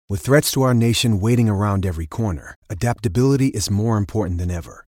With threats to our nation waiting around every corner, adaptability is more important than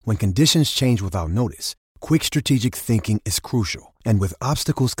ever. When conditions change without notice, quick strategic thinking is crucial. And with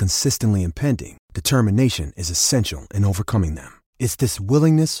obstacles consistently impending, determination is essential in overcoming them. It's this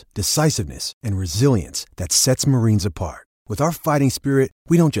willingness, decisiveness, and resilience that sets Marines apart. With our fighting spirit,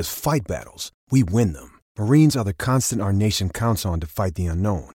 we don't just fight battles, we win them. Marines are the constant our nation counts on to fight the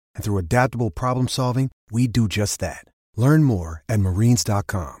unknown. And through adaptable problem solving, we do just that. Learn more at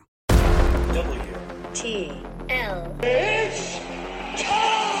marines.com. WTL. It's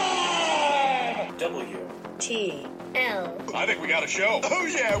time! WTL. I think we got a show. Oh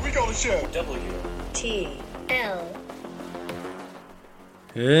yeah, we got a show. WTL.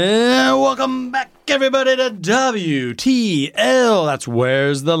 Yeah, welcome back, everybody, to WTL. That's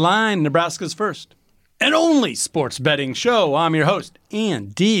Where's the Line, Nebraska's first and only sports betting show. I'm your host,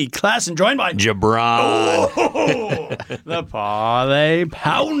 Andy Klassen, joined by Jabron. Oh, the Parlay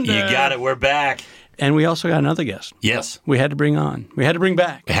Pounder. You got it. We're back. And we also got another guest. Yes. We had to bring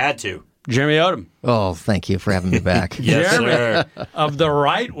back. Had to. Jeremy Odem. Oh, thank you for having me back. Yes, Jeremy, sir. of the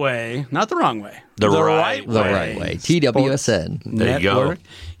right way, not the wrong way. The right The right way. TWSN. There you go. Network.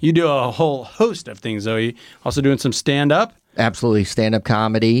 You do a whole host of things, though. You also doing some stand-up. Absolutely. Stand-up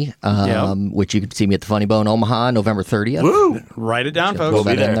comedy, which you can see me at the Funny Bone Omaha, November 30th. Woo! Write it down, folks. We'll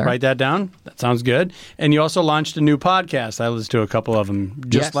be there. Write that down. That sounds good. And you also launched a new podcast. I listened to a couple of them.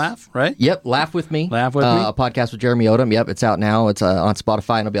 Just Yes. Laugh, right? Yep, Laugh With Me. Laugh With Me. A podcast with Jeremy Odem. Yep, it's out now. It's on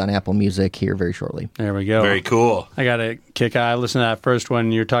Spotify, and it'll be on Apple Music here very shortly. There we go. Very cool. I got a kick eye. I listened to that first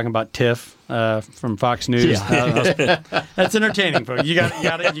one. You're talking about Tiff from Fox News. That's entertaining, folks. You got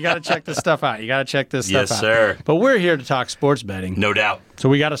to check this stuff out. You got to check this stuff Yes, out. sir. But we're here to talk sports betting. No doubt. So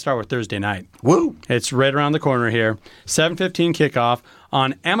we got to start with Thursday night. Woo. It's right around the corner here. 7:15 kickoff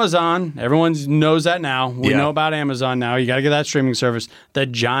on Amazon. Everyone knows that now. We know about Amazon now. You got to get that streaming service. The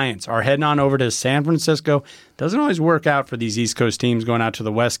Giants are heading on over to San Francisco. Doesn't always work out for these East Coast teams going out to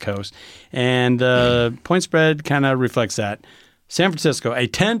the West Coast. And point spread kind of reflects that. San Francisco, a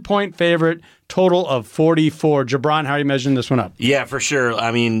 10-point favorite, total of 44. Jabron, how are you measuring this one up? Yeah, for sure.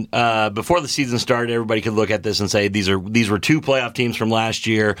 I mean, before the season started, everybody could look at this and say these were two playoff teams from last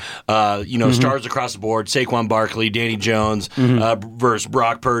year. Stars across the board: Saquon Barkley, Danny Jones versus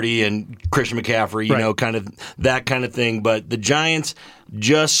Brock Purdy and Christian McCaffrey. You know, kind of that kind of thing. But the Giants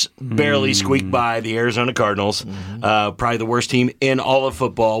just barely squeaked by the Arizona Cardinals, probably the worst team in all of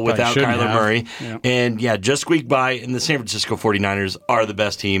football without Kyler Murray. Yeah. And, just squeaked by, and the San Francisco 49ers are the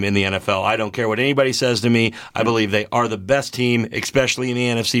best team in the NFL. I don't care what anybody says to me. I believe they are the best team, especially in the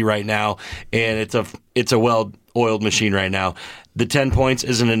NFC right now, and it's a well-oiled machine right now. The 10 points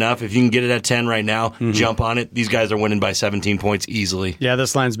isn't enough. If you can get it at 10 right now, jump on it. These guys are winning by 17 points easily. Yeah,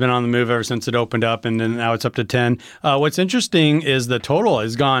 this line's been on the move ever since it opened up, and then now it's up to 10. What's interesting is the total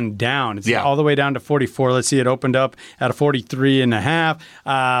has gone down. It's all the way down to 44. Let's see, it opened up at a 43.5.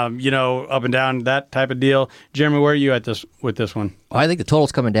 Up and down, that type of deal. Jeremy, where are you at with this one? Well, I think the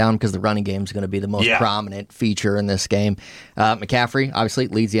total's coming down because the running game is going to be the most prominent feature in this game. McCaffrey, obviously,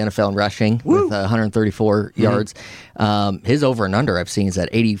 leads the NFL in rushing with 134 yards. His over and under I've seen is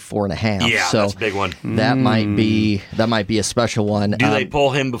at 84.5. Yeah, so that's a big one. That might be a special one. Do they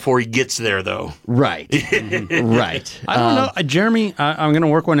pull him before he gets there, though? Right. Right. I don't know. Jeremy, I'm going to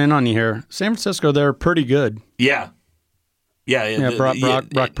work one in on you here. San Francisco, they're pretty good. Yeah. Yeah, Brock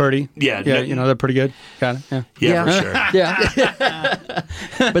Purdy. Yeah, they're pretty good. Got it. Yeah, for sure. Yeah.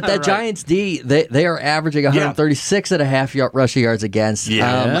 But that Giants D, they are averaging 136.5 rushing yards against.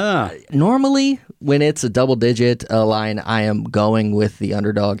 Yeah. Normally, when it's a double-digit line, I am going with the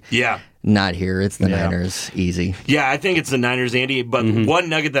underdog. Yeah. Not here. It's the Niners. Easy. Yeah, I think it's the Niners, Andy. But one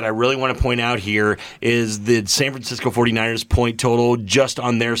nugget that I really want to point out here is the San Francisco 49ers point total just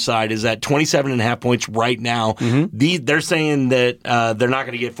on their side is at 27.5 points right now. They're saying that they're not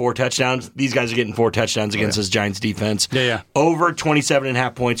going to get 4 touchdowns. These guys are getting 4 touchdowns against this Giants defense. Yeah. Over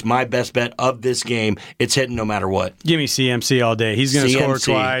 27.5 points, my best bet of this game. It's hitting no matter what. Give me CMC all day. He's going to score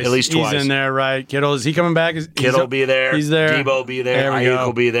twice. At least twice. He's in there, right? Kittle, is he coming back? Kittle will be there. He's there. Debo will be there. Ayuk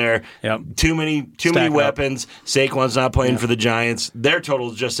will be there. Yep. Too many weapons. Saquon's not playing for the Giants. Their total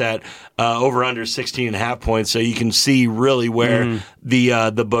is just at over under 16.5 points. So you can see really where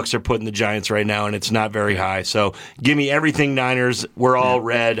the books are putting the Giants right now, and it's not very high. So give me everything Niners. We're all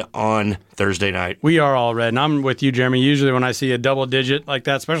red on Thursday night. We are all red, and I'm with you, Jeremy. Usually when I see a double digit like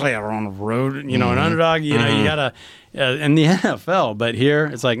that, especially on the road, an underdog, you gotta in the NFL. But here,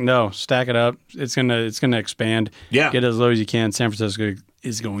 it's like no, stack it up. It's gonna expand. Yeah, get as low as you can. San Francisco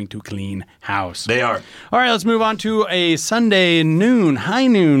is going to clean house. They are. All right, let's move on to a Sunday high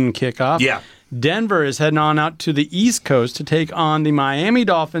noon kickoff. Yeah. Denver is heading on out to the East Coast to take on the Miami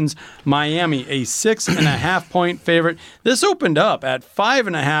Dolphins. Miami, a 6.5-point favorite. This opened up at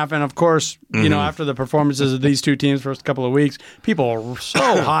 5.5, and of course, you know, after the performances of these two teams first couple of weeks, people are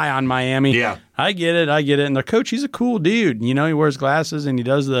so high on Miami. Yeah. I get it. And the coach, he's a cool dude. You know, he wears glasses and he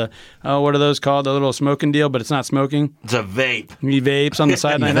does the, what are those called? The little smoking deal, but it's not smoking. It's a vape. He vapes on the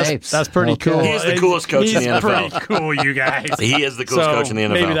sideline. That's pretty cool. He's the coolest coach in the NFL. He's pretty cool, you guys. He is the coolest coach in the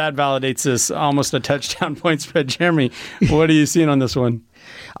NFL. Maybe that validates this almost a touchdown point spread. Jeremy, what are you seeing on this one?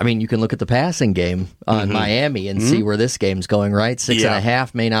 I mean, you can look at the passing game on Miami and see where this game's going, right?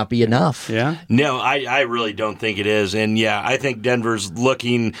 6.5 may not be enough. Yeah. No, I really don't think it is. And, yeah, I think Denver's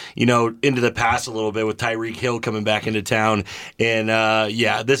looking, you know, into the pass a little bit with Tyreek Hill coming back into town. And,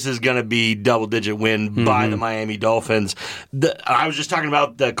 this is going to be double-digit win by the Miami Dolphins. I was just talking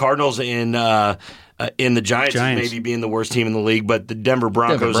about the Cardinals in the Giants maybe being the worst team in the league, but the Denver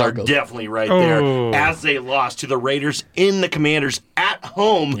Broncos are definitely right there as they lost to the Raiders in the Commanders at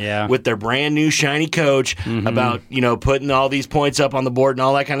home with their brand new shiny coach about, you know, putting all these points up on the board and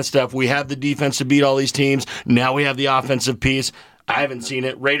all that kind of stuff. We have the defense to beat all these teams. Now we have the offensive piece. I haven't seen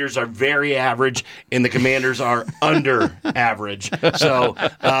it. Raiders are very average, and the Commanders are under average. So,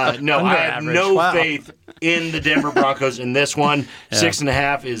 I have no faith in the Denver Broncos in this one.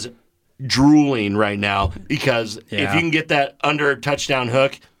 6.5 is drooling right now because if you can get that under touchdown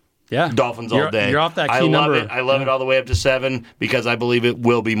hook, Dolphins all day. You're off that key number. I love it all the way up to 7 because I believe it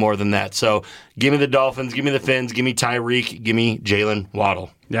will be more than that. So give me the Dolphins, give me the Fins, give me Tyreek, give me Jalen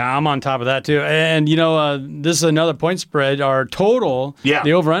Waddle. Yeah, I'm on top of that too. And, you know, this is another point spread. Our total,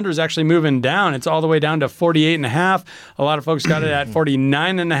 the over-under is actually moving down. It's all the way down to 48.5. A lot of folks got it at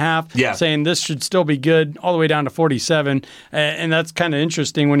 49.5, saying this should still be good, all the way down to 47. And that's kind of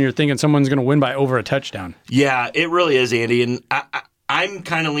interesting when you're thinking someone's going to win by over a touchdown. Yeah, it really is, Andy. And I'm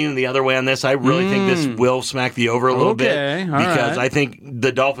kind of leaning the other way on this. I really think this will smack the over a little bit because I think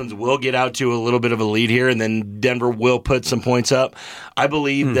the Dolphins will get out to a little bit of a lead here, and then Denver will put some points up. I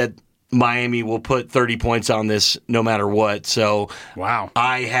believe that Miami will put 30 points on this no matter what. So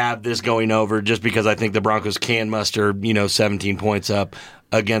I have this going over just because I think the Broncos can muster, 17 points up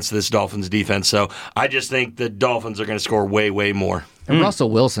against this Dolphins defense. So I just think the Dolphins are going to score way, way more. And Russell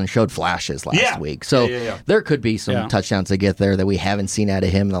Wilson showed flashes last week. So there could be some touchdowns to get there that we haven't seen out of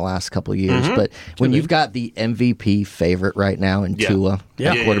him in the last couple of years. But when you've got the MVP favorite right now in Tua,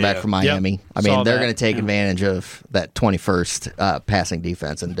 quarterback from Miami, I mean, they're going to take advantage of that 21st passing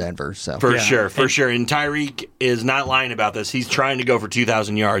defense in Denver. So For sure. And Tyreek is not lying about this. He's trying to go for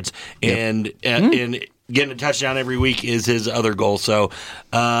 2,000 yards. And getting a touchdown every week is his other goal. So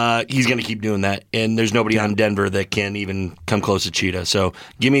he's going to keep doing that. And there's nobody on Denver that can even come close to Cheetah. So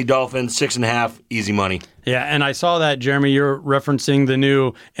give me Dolphins, 6.5, easy money. Yeah, and I saw that, Jeremy, you're referencing the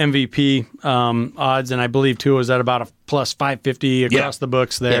new MVP odds, and I believe Tua is at about a plus 550 across the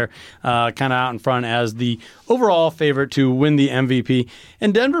books there, kind of out in front as the overall favorite to win the MVP.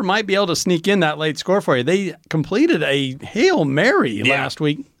 And Denver might be able to sneak in that late score for you. They completed a Hail Mary last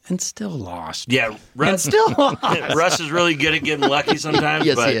week. And still lost. Yeah, Russ is really good at getting lucky sometimes.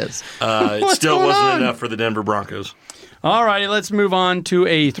 Yes, but, he is. It still wasn't enough for the Denver Broncos. All righty, let's move on to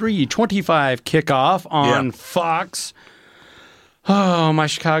a 3:25 kickoff on Fox. Oh, my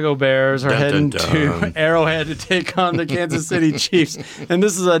Chicago Bears are heading to Arrowhead to take on the Kansas City Chiefs. And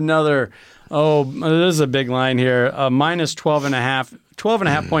this is another, this is a big line here. Minus 12.5.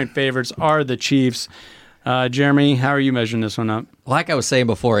 12.5 point favorites are the Chiefs. Jeremy, how are you measuring this one up? Like I was saying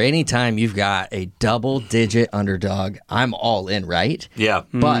before, anytime you've got a double-digit underdog, I'm all in, right? Yeah.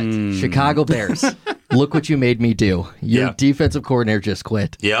 But Chicago Bears, look what you made me do. Your defensive coordinator just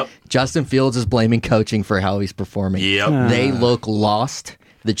quit. Yep. Justin Fields is blaming coaching for how he's performing. Yep. They look lost.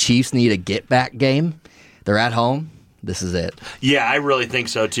 The Chiefs need a get-back game. They're at home. This is it. Yeah, I really think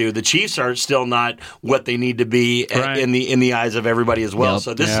so too. The Chiefs are still not what they need to be in the eyes of everybody as well.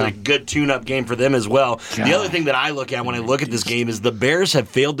 So this is a good tune-up game for them as well. God. The other thing that I look at when I look at this game is the Bears have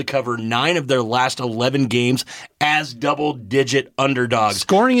failed to cover 9 of their last 11 games as double-digit underdogs.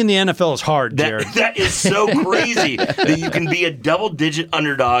 Scoring in the NFL is hard, Jared. That is so crazy that you can be a double-digit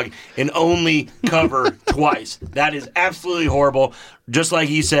underdog and only cover twice. That is absolutely horrible. Just like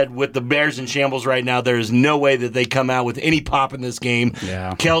he said, with the Bears in shambles right now, there is no way that they come out with any pop in this game.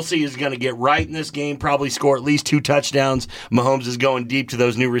 Yeah. Kelsey is going to get right in this game, probably score at least 2 touchdowns. Mahomes is going deep to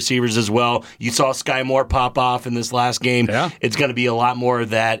those new receivers as well. You saw Sky Moore pop off in this last game. Yeah. It's going to be a lot more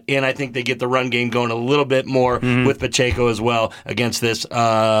of that. And I think they get the run game going a little bit more with Pacheco as well against this,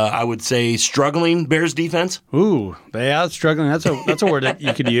 I would say, struggling Bears defense. Ooh, they are struggling. That's a word that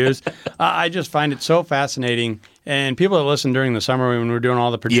you could use. I just find it so fascinating. And people that listen during the summer when we're doing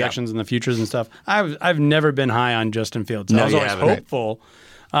all the projections and the futures and stuff, I've never been high on Justin Fields. I was always hopeful.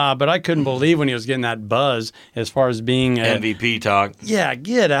 But I couldn't believe when he was getting that buzz as far as being MVP talk. Yeah,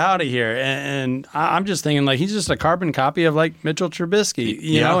 get out of here. And I'm just thinking like he's just a carbon copy of like Mitchell Trubisky,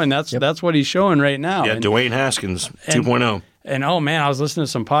 you know, and that's what he's showing right now. Yeah, and Dwayne Haskins 2.0. And oh man, I was listening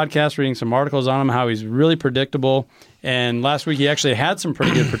to some podcasts, reading some articles on him, how he's really predictable. And last week he actually had some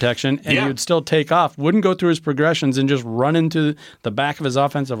pretty good protection, and he would still take off, wouldn't go through his progressions, and just run into the back of his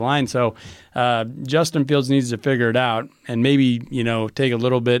offensive line. So Justin Fields needs to figure it out, and maybe take a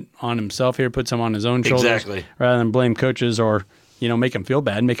little bit on himself here, put some on his own shoulders, rather than blame coaches or make him feel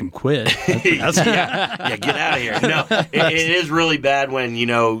bad, make him quit. Get out of here. No, it is really bad when,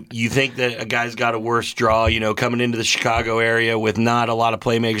 you think that a guy's got a worse draw, coming into the Chicago area with not a lot of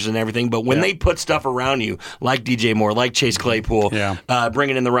playmakers and everything. But when they put stuff around you, like DJ Moore, like Chase Claypool,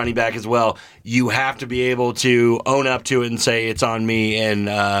 bringing in the running back as well, you have to be able to own up to it and say it's on me, and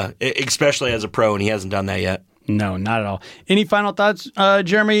especially as a pro, and he hasn't done that yet. No, not at all. Any final thoughts,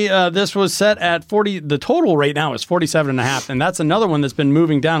 Jeremy? This was set at 40. The total right now is 47.5, and that's another one that's been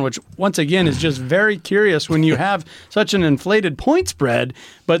moving down, which once again is just very curious when you have such an inflated point spread,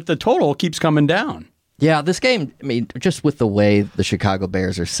 but the total keeps coming down. Yeah, this game, I mean, just with the way the Chicago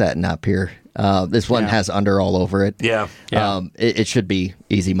Bears are setting up here, this one has under all over it. Yeah. It should be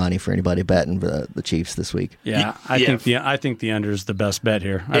easy money for anybody betting the Chiefs this week. Yeah, I think the under is the best bet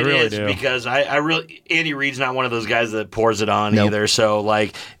here. I really do. Because I really Andy Reid's not one of those guys that pours it on either. So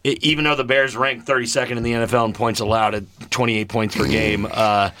even though the Bears rank 32nd in the NFL in points allowed at 28 points per game,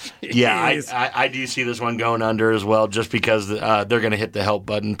 I do see this one going under as well, just because they're going to hit the help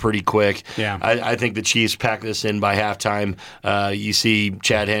button pretty quick. Yeah, I think the Chiefs pack this in by halftime. You see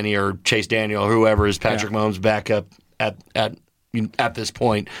Chad Henne or Chase Daniel, whoever is Patrick Mahomes' backup at this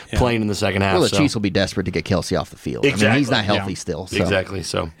point, playing in the second half. Well, the Chiefs will be desperate to get Kelsey off the field. Exactly. I mean, he's not healthy still. So. Exactly.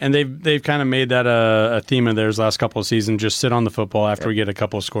 So, and they've kind of made that a theme of theirs last couple of seasons. Just sit on the football after we get a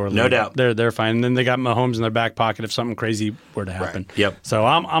couple of score leads. No doubt. They're fine. And then they got Mahomes in their back pocket if something crazy were to happen. Right. Yep. So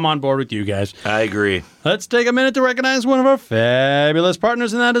I'm on board with you guys. I agree. Let's take a minute to recognize one of our fabulous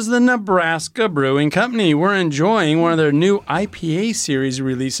partners, and that is the Nebraska Brewing Company. We're enjoying one of their new IPA series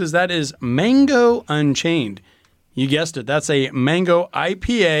releases. That is Mango Unchained. You guessed it. That's a mango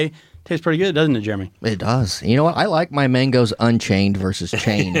IPA. Tastes pretty good, doesn't it, Jeremy? It does. You know what? I like my mangoes unchained versus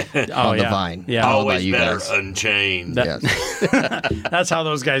chained on the vine. Yeah, always better unchained. That's how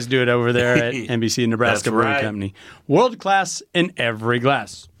those guys do it over there at NBC Nebraska Brewing Company. World class in every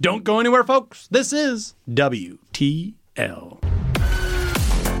glass. Don't go anywhere, folks. This is WTL.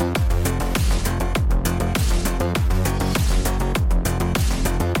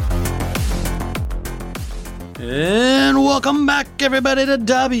 And welcome back, everybody, to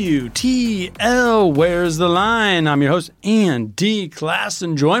WTL. Where's the Line? I'm your host, Andy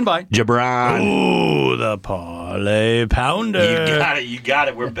Klassen, joined by Jabron. Oh, the Parlay Pounder. You got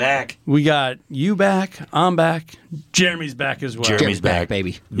it. We're back. We got you back. I'm back. Jeremy's back as well. Jeremy's back,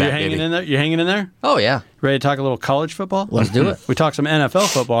 baby. You're hanging in there? You're hanging in there? Oh, yeah. Ready to talk a little college football? Let's do it. We talk some NFL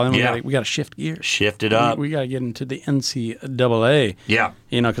football, and then we got to shift gears. Shift it up. We got to get into the NCAA. Yeah.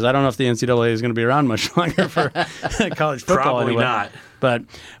 Because I don't know if the NCAA is going to be around much longer for college football. Probably anyway. not. But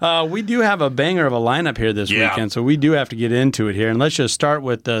we do have a banger of a lineup here this weekend, so we do have to get into it here. And let's just start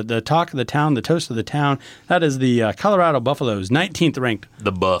with the talk of the town, the toast of the town. That is the Colorado Buffaloes, 19th ranked.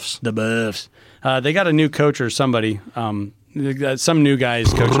 The Buffs. The Buffs. They got a new coach or somebody. Some new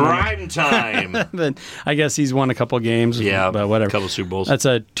guys coaching. Prime time. But I guess he's won a couple games. Yeah, but whatever. A couple Super Bowls. That's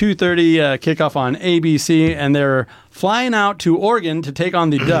a 2:30 kickoff on ABC, and they're flying out to Oregon to take on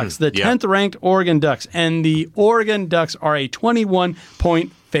the Ducks, the 10th ranked Oregon Ducks, and the Oregon Ducks are a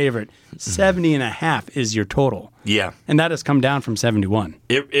 21-point favorite. 70.5 is your total. Yeah, and that has come down from 71.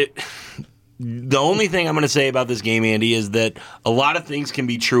 The only thing I'm going to say about this game, Andy, is that a lot of things can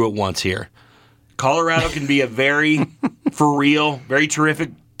be true at once here. Colorado can be a very, for real, very terrific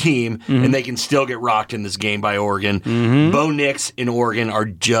team, and they can still get rocked in this game by Oregon. Bo Nix in Oregon are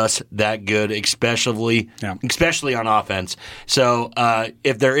just that good, especially on offense. So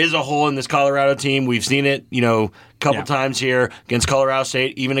if there is a hole in this Colorado team, we've seen it, a couple times here against Colorado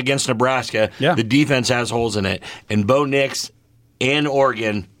State, even against Nebraska. Yeah. The defense has holes in it. And Bo Nix and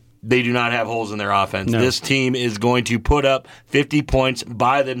Oregon, they do not have holes in their offense. No. This team is going to put up 50 points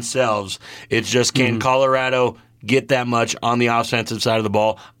by themselves. It's just, can Colorado get that much on the offensive side of the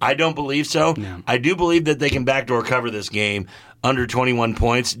ball. I don't believe so. No. I do believe that they can backdoor cover this game under 21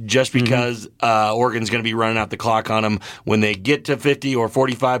 points just because Oregon's going to be running out the clock on them. When they get to 50 or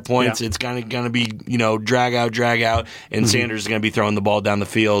 45 points, it's going to be, drag out, and Sanders is going to be throwing the ball down the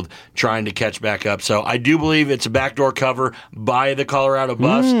field trying to catch back up. So I do believe it's a backdoor cover by the Colorado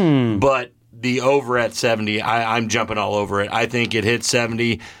Buffs, but the over at 70, I'm jumping all over it. I think it hits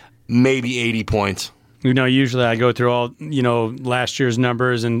 70, maybe 80 points. Usually I go through all, last year's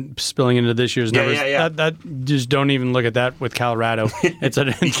numbers and spilling into this year's numbers. That just don't even look at that with Colorado. It's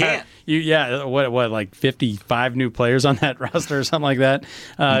you can't. Like 55 new players on that roster or something like that.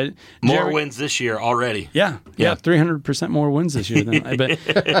 More wins this year already. Yeah, 300% more wins this year.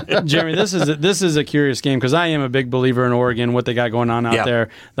 But Jeremy, this is a curious game because I am a big believer in Oregon, what they got going on out there,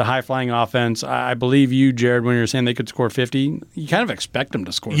 the high-flying offense. I believe you, Jared, when you were saying they could score 50, you kind of expect them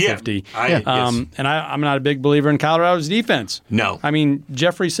to score 50. Yes. And I'm not a big believer in Colorado's defense. No. I mean,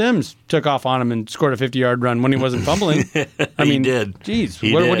 Jeffrey Sims took off on him and scored a 50-yard run when he wasn't fumbling. He did. Geez,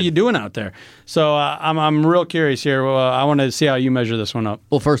 what are you doing out there? So I'm real curious here. I want to see how you measure this one up.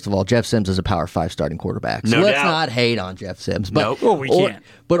 Well, first of all, Jeff Sims is a Power 5 starting quarterback. So let's not hate on Jeff Sims. But, we can't.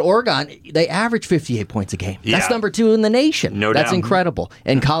 But Oregon, they average 58 points a game. That's number 2 in the nation. That's incredible.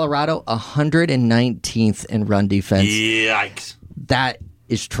 And Colorado, 119th in run defense. Yikes. That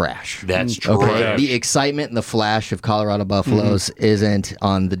is trash. That's trash. Okay. The excitement and the flash of Colorado Buffaloes isn't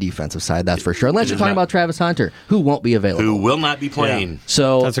on the defensive side, that's for sure. Unless you're talking about Travis Hunter, who won't be available. Who will not be playing. Yeah.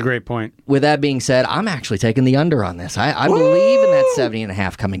 So that's a great point. With that being said, I'm actually taking the under on this. I believe in that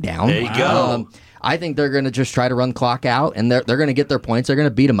 70.5 coming down. There you go. I think they're going to just try to run the clock out, and they're going to get their points. They're going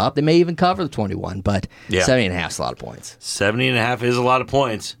to beat them up. They may even cover the 21, but 70.5 is a lot of points. 70.5 is a lot of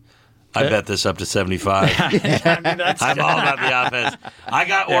points. I bet this up to 75. I'm all about the offense. I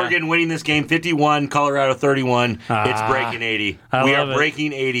got Oregon winning this game 51, Colorado 31. It's breaking 80. We are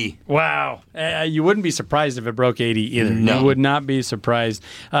breaking 80. Wow. You wouldn't be surprised if it broke 80 either. No. You would not be surprised.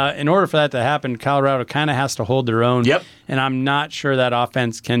 In order for that to happen, Colorado kind of has to hold their own. Yep. And I'm not sure that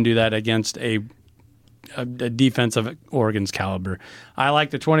offense can do that against a defense of Oregon's caliber. I like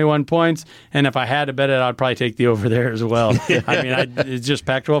the 21 points, and if I had to bet it, I'd probably take the over there as well. I mean, it's just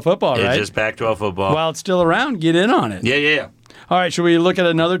Pac-12 football, right? It's just Pac-12 football. While it's still around, get in on it. Yeah. All right, should we look at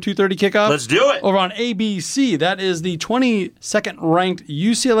another 2:30 kickoff? Let's do it. Over on ABC, that is the 22nd ranked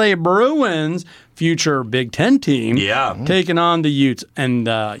UCLA Bruins, future Big Ten team, taking on the Utes. And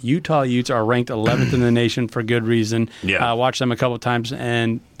Utah Utes are ranked 11th in the nation for good reason. Yeah. Watched them a couple times,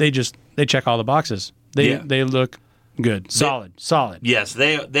 and they check all the boxes. They look good. Solid. Yes,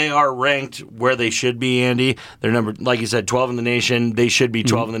 they are ranked where they should be, Andy. They're number, like you said, 12 in the nation. They should be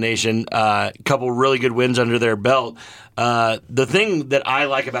 12 in the nation. A couple really good wins under their belt. The thing that I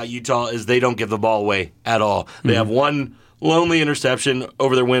like about Utah is they don't give the ball away at all. They have one lonely interception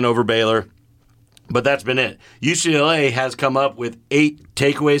over their win over Baylor. But that's been it. UCLA has come up with 8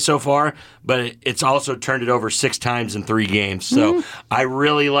 takeaways so far, but it's also turned it over 6 times in 3 games. So I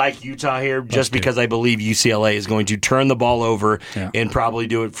really like Utah here just because I believe UCLA is going to turn the ball over and probably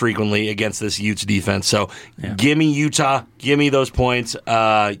do it frequently against this Utes defense. So give me Utah. Give me those points.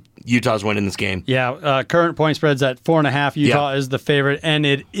 Utah's winning this game. Yeah, current point spread's at 4.5. Utah is the favorite, and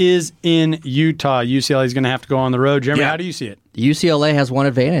it is in Utah. UCLA is going to have to go on the road. Jeremy, how do you see it? UCLA has one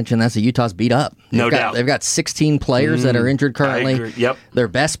advantage, and that's that Utah's beat up. No doubt. They've got 16 players that are injured currently. I agree. Yep. Their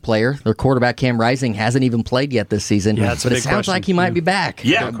best player, their quarterback Cam Rising, hasn't even played yet this season. Yeah, but it sounds like he might be back.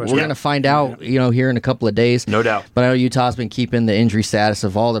 Yeah, we're going to find out, here in a couple of days. No doubt. But I know Utah's been keeping the injury status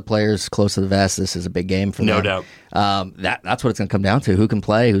of all their players close to the vest. This is a big game for them. No doubt. That's what it's going to come down to. Who can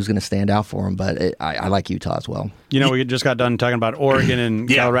play? Who's going to stand out for them? But I like Utah as well. We just got done talking about Oregon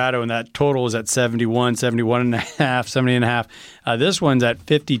and Colorado, and that total is at 71, 71.5, 70.5. This one's at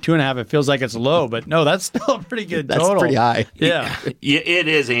 52.5. It feels like it's low, but no, that's still a pretty good total. That's pretty high. Yeah. It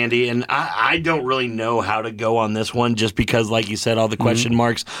is, Andy, and I don't really know how to go on this one just because, like you said, all the question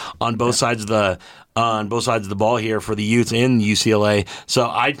marks on both sides of the ball here for the Utes in UCLA. So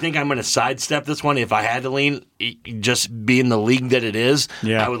I think I'm going to sidestep this one. If I had to lean, just being the league that it is,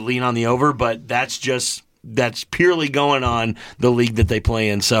 I would lean on the over, but that's purely going on the league that they play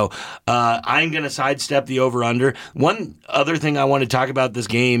in. So I'm going to sidestep the over-under. One other thing I want to talk about this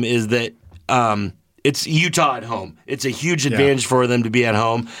game is that it's Utah at home. It's a huge advantage for them to be at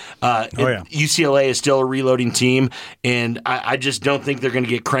home. UCLA is still a reloading team, and I just don't think they're going to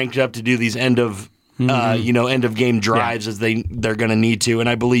get cranked up to do these end of game drives as they're going to need to. And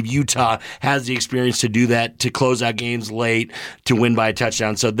I believe Utah has the experience to do that, to close out games late, to win by a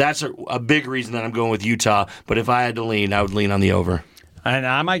touchdown. So that's a big reason that I'm going with Utah. But if I had to lean, I would lean on the over. And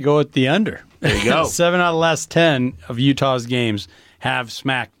I might go with the under. There you go. 7 out of the last 10 of Utah's games have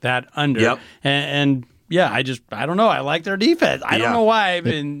smacked that under. Yep. And yeah, I don't know. I like their defense. I don't know why.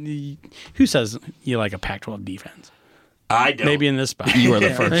 Who says you like a Pac-12 defense? I don't. Maybe in this spot. You were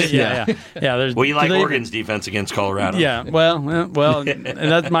the first. yeah. Well, you like Oregon's defense against Colorado. Yeah. Well, and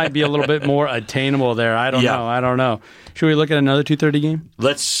that might be a little bit more attainable there. I don't know. Should we look at another 2:30 game?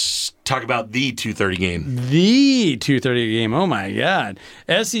 Let's talk about the 2:30 game. The 2:30 game. Oh my God.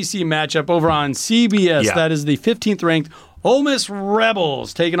 SEC matchup over on CBS. Yeah. That is the 15th ranked Ole Miss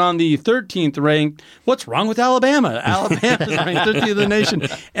Rebels taking on the 13th ranked. What's wrong with Alabama? Alabama's ranked 13th in the nation,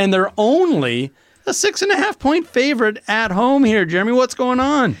 and they're only a 6.5-point favorite at home here. Jeremy, what's going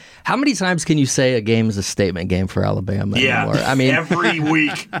on? How many times can you say a game is a statement game for Alabama anymore? I mean, every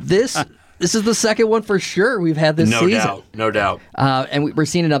week. This is the second one for sure we've had this season. No doubt. And we're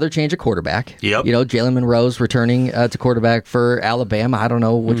seeing another change of quarterback. Yep. Jalen Monroe's returning to quarterback for Alabama. I don't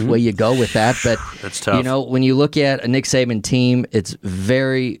know which way you go with that, but that's tough. When you look at a Nick Saban team, it's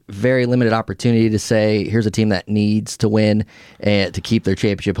very, very limited opportunity to say, here's a team that needs to win and to keep their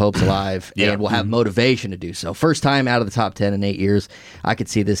championship hopes alive and will have motivation to do so. First time out of the top 10 in 8 years, I could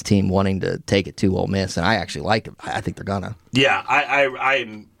see this team wanting to take it to Ole Miss, and I actually like it. I think they're gonna. Yeah,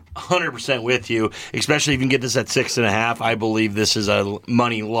 I'm 100% with you, especially if you can get this at 6.5. I believe this is a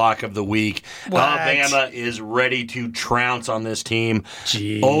money lock of the week. What? Alabama is ready to trounce on this team.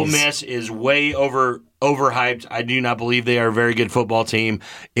 Jeez. Ole Miss is way overhyped. I do not believe they are a very good football team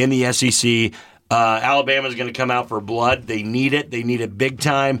in the SEC. Alabama is going to come out for blood. They need it. They need it big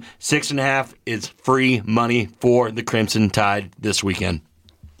time. 6.5 is free money for the Crimson Tide this weekend.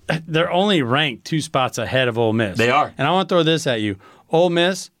 They're only ranked 2 spots ahead of Ole Miss. They are. And I want to throw this at you. Ole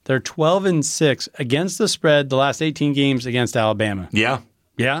Miss, they're 12-6 against the spread the last 18 games against Alabama. Yeah.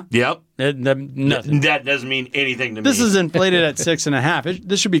 Yeah? Yep. Nothing. That doesn't mean anything to me. This is inflated at 6.5.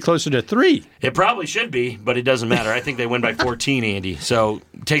 This should be closer to 3. It probably should be, but it doesn't matter. I think they win by 14, Andy. So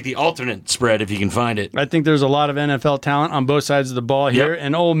take the alternate spread if you can find it. I think there's a lot of NFL talent on both sides of the ball here. Yep.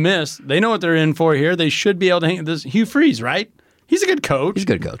 And Ole Miss, they know what they're in for here. They should be able to hang this. Hugh Freeze, right? He's a good coach. He's a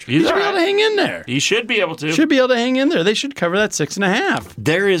good coach. He should be able to hang in there. He should be able to. Should be able to hang in there. They should cover that 6.5.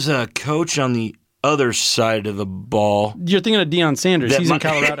 There is a coach on the other side of the ball. You're thinking of Deion Sanders. He's in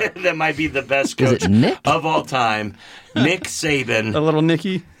Colorado. That might be the best coach of all time. Nick Saban. A little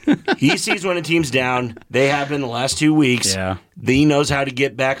Nicky. He sees when a team's down. They have been the last 2 weeks. Yeah. He knows how to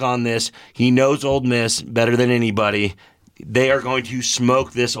get back on this. He knows Ole Miss better than anybody. They are going to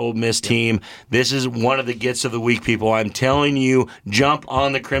smoke this Ole Miss team. This is one of the gets of the week, people. I'm telling you, jump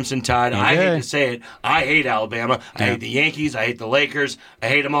on the Crimson Tide. Okay. I hate to say it. I hate Alabama. I hate the Yankees. I hate the Lakers. I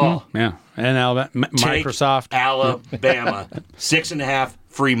hate them all. Yeah. And Alabama. Microsoft. Alabama. 6.5.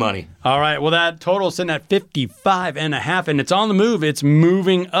 Free money. All right. Well, that total is sitting at 55.5, and it's on the move. It's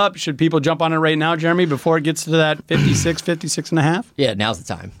moving up. Should people jump on it right now, Jeremy, before it gets to that 56.5? Yeah, now's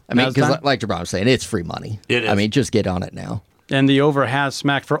the time. I mean, because like Jabron was saying, it's free money. It is. I mean, just get on it now. And the over has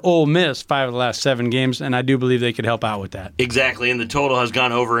smacked for Ole Miss 5 of the last 7 games, and I do believe they could help out with that. Exactly, and the total has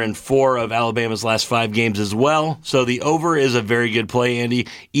gone over in 4 of Alabama's last 5 games as well. So the over is a very good play, Andy.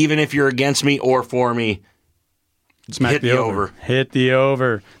 Even if you're against me or for me, hit the over. Hit the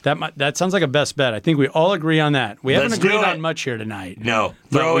over. That sounds like a best bet. I think we all agree on that. We haven't agreed on much here tonight. No.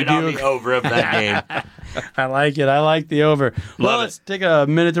 Throw it on the over of that game. I like it. I like the over. Well, let's take a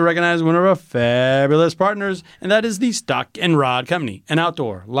minute to recognize one of our fabulous partners, and that is the Stock and Rod Company, an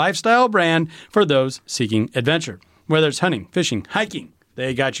outdoor lifestyle brand for those seeking adventure. Whether it's hunting, fishing, hiking,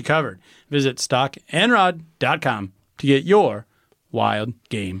 they got you covered. Visit stockandrod.com to get your wild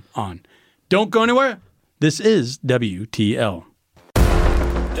game on. Don't go anywhere. This is WTL.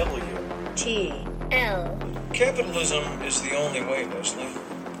 WTL. Capitalism is the only way, Leslie.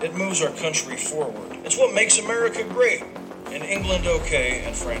 It moves our country forward. It's what makes America great, and England okay,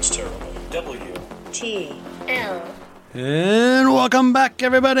 and France terrible. WTL. And welcome back,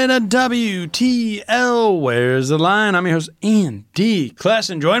 everybody, to WTL. Where's the line? I'm your host, Andy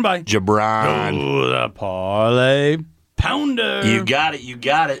Klassen, joined by Jabron. the Parlay Pounder. You got it. You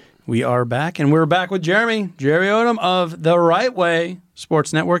got it. We are back, and we're back with Jerry Odem of The Right Way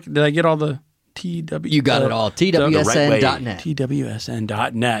Sports Network. Did I get all the TW? You got it all. TWSN.net.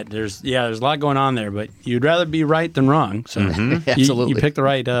 TWSN.net. There's a lot going on there, but you'd rather be right than wrong. So Absolutely. You picked the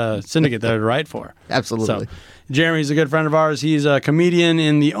right syndicate that to write for. Absolutely. So, Jeremy's a good friend of ours. He's a comedian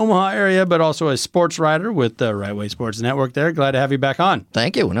in the Omaha area, but also a sports writer with the Right Way Sports Network there. Glad to have you back on.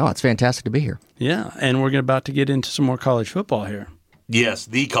 Thank you. No, it's fantastic to be here. Yeah, and we're about to get into some more college football here. Yes,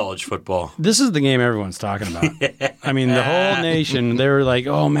 the college football. This is the game everyone's talking about. I mean, the whole nation, they were like,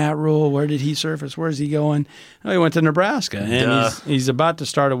 oh, Matt Rule, where did he surface? Where's he going? Oh, he went to Nebraska. And he's about to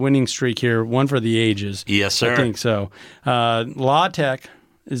start a winning streak here, one for the ages. Yes, sir. I think so. La Tech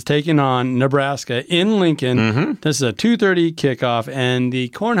is taking on Nebraska in Lincoln. Mm-hmm. This is a 2:30 kickoff, and the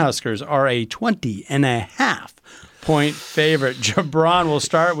Cornhuskers are a 20.5-point favorite. Jabron, we'll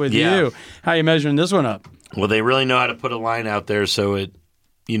start with you. How are you measuring this one up? Well, they really know how to put a line out there, so it,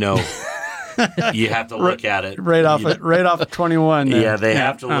 you have to look at it right off of 21. There. Yeah, they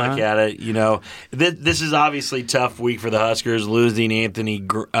have to look at it. This is obviously a tough week for the Huskers, losing Anthony.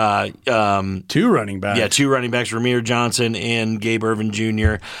 2 running backs. Yeah, 2 running backs, Ramir Johnson and Gabe Irvin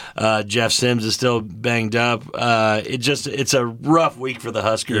Jr. Jeff Sims is still banged up. It's a rough week for the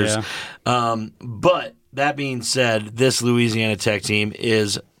Huskers. Yeah. But that being said, this Louisiana Tech team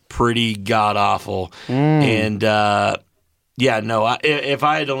is pretty god-awful. And, if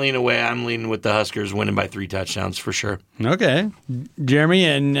I had to lean away, I'm leaning with the Huskers winning by 3 touchdowns for sure. Okay. Jeremy,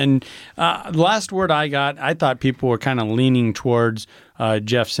 and last word I got, I thought people were kind of leaning towards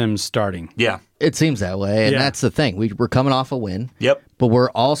Jeff Sims starting. Yeah. It seems that way, and that's the thing. We're coming off a win. Yep. But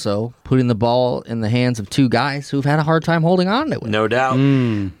we're also putting the ball in the hands of 2 guys who've had a hard time holding on to it. No doubt.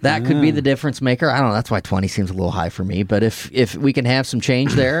 That could be the difference maker. I don't know. That's why 20 seems a little high for me. But if we can have some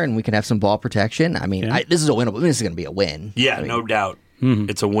change there and we can have some ball protection, this is a winnable. This is going to be a win. Yeah, no doubt.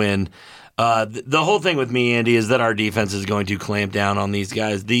 It's a win. The whole thing with me, Andy, is that our defense is going to clamp down on these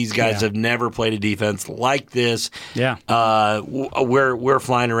guys. These guys have never played a defense like this. Yeah. We're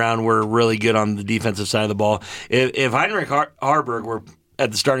flying around. We're really good on the defensive side of the ball. If Heinrich Harburg were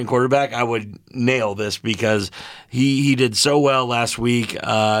at the starting quarterback, I would nail this because he did so well last week,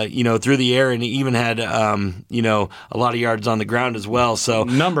 through the air, and he even had, a lot of yards on the ground as well. So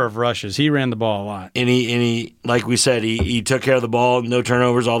number of rushes. He ran the ball a lot. And he like we said, he took care of the ball, no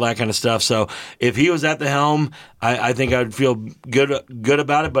turnovers, all that kind of stuff. So if he was at the helm, I think I would feel good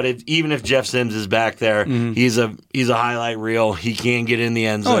about it. But even if Jeff Sims is back there, he's a highlight reel. He can get in the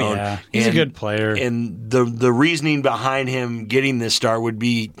end zone. Oh, yeah. He's a good player. And the reasoning behind him getting this start would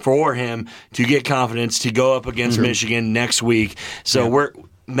be for him to get confidence to go up against Michigan next week. So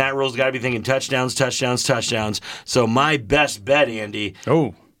Matt Rule's got to be thinking touchdowns. So my best bet, Andy,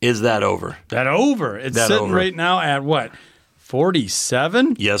 is that over. That over. It's sitting right now at what?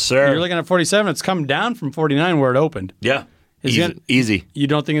 47? Yes, sir. You're looking at 47. It's come down from 49 where it opened. Yeah. Easy. You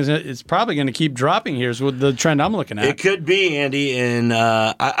don't think it's probably going to keep dropping here is the trend I'm looking at. It could be, Andy, and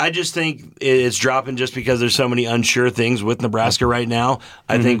I just think it's dropping just because there's so many unsure things with Nebraska right now.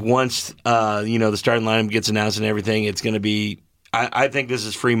 I think once the starting lineup gets announced and everything, it's going to be I think this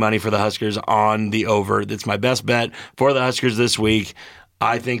is free money for the Huskers on the over. That's my best bet for the Huskers this week.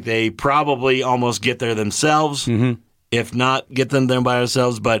 I think they probably almost get there themselves, if not get them there by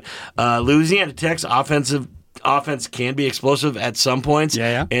themselves. But Louisiana Tech's offense can be explosive at some points,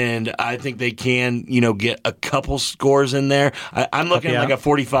 and I think they can, get a couple scores in there. I'm looking at like a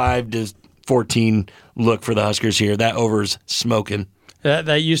 45-14 look for the Huskers here. That over's smoking.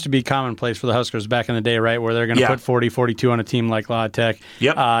 That used to be commonplace for the Huskers back in the day, right, where they're going to put 40, 42 on a team like La Tech.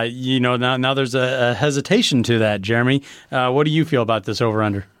 Yep. Now there's a hesitation to that, Jeremy. What do you feel about this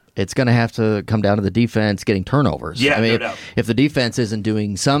over-under? It's going to have to come down to the defense getting turnovers. Yeah, no doubt. If the defense isn't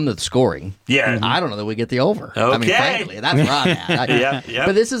doing some of the scoring, I don't know that we get the over. Okay. Frankly, that's where I'm at.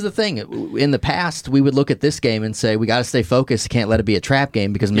 But this is the thing. In the past, we would look at this game and say, we got to stay focused. Can't let it be a trap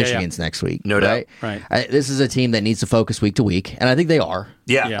game because Michigan's next week. No doubt. Right. This is a team that needs to focus week to week, and I think they are.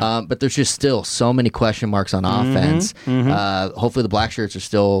 Yeah. But there's just still so many question marks on offense. Hopefully the Black Shirts are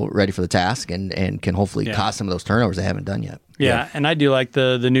still ready for the task and can hopefully cause some of those turnovers they haven't done yet. Yeah, and I do like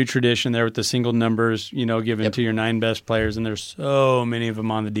the new tradition there with the single numbers, given to your 9 best players, and there's so many of them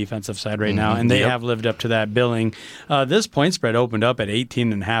on the defensive side right now, and they have lived up to that billing. This point spread opened up at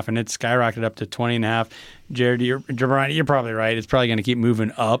 18.5, and it skyrocketed up to 20.5. Jared, you're probably right. It's probably going to keep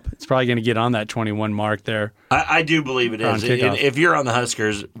moving up. It's probably going to get on that 21 mark there. I do believe it is. If you're on the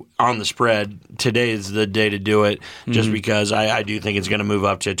Huskers on the spread, today is the day to do it, just because I do think it's going to move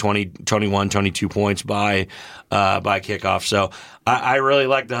up to 20, 21, 22 points by kickoff. So I really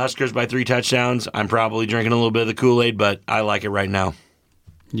like the Huskers by 3 touchdowns. I'm probably drinking a little bit of the Kool-Aid, but I like it right now.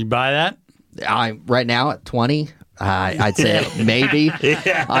 You buy that? Right now at 20, I'd say maybe.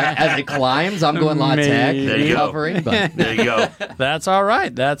 As it climbs, I'm going La Tech. There you covering, go. There you go. That's all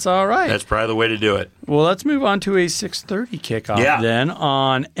right. That's probably the way to do it. Well, let's move on to a 6:30 kickoff then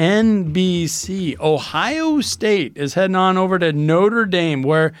on NBC. Ohio State is heading on over to Notre Dame,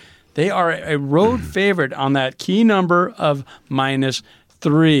 where they are a road favorite on that key number of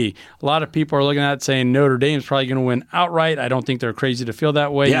 -3. A lot of people are looking at it saying Notre Dame's probably going to win outright. I don't think they're crazy to feel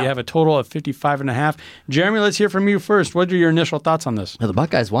that way. Yeah. You have a total of 55.5. Jeremy, let's hear from you first. What are your initial thoughts on this? Well, the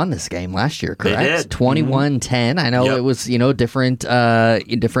Buckeyes won this game last year, correct? They did. 21-10. I know it was, different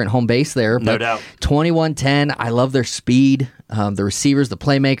home base there, but No doubt. 21-10. I love their speed. The receivers, the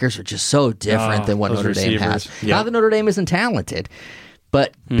playmakers are just so different than what those Notre Dame receivers. has. Yeah. Not that Notre Dame isn't talented,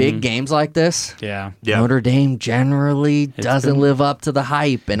 but big games like this, Yeah. Notre Dame generally doesn't live up to the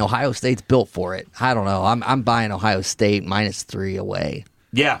hype, and Ohio State's built for it. I don't know. I'm buying Ohio State -3 away.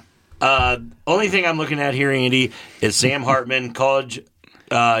 Yeah. Only thing I'm looking at here, Andy, is Sam Hartman, college.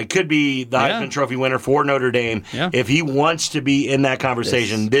 Could be the Heisman Trophy winner for Notre Dame. Yeah. If he wants to be in that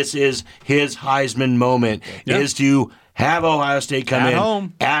conversation, this is his Heisman moment, is to have Ohio State come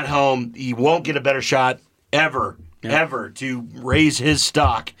at home. He won't get a better shot ever to raise his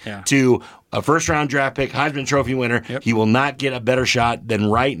stock to a first-round draft pick, Heisman Trophy winner. Yep. He will not get a better shot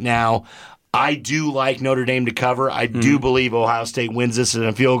than right now. I do like Notre Dame to cover. I do believe Ohio State wins this in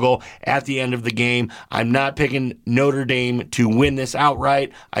a field goal at the end of the game. I'm not picking Notre Dame to win this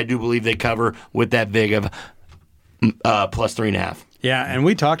outright. I do believe they cover with that vig of +3.5. Yeah, and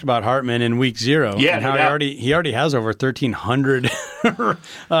we talked about Hartman in week 0. Yeah, and how no doubt. he already has over 1,300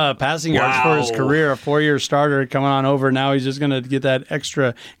 passing yards for his career. A 4-year starter coming on over. Now he's just going to get that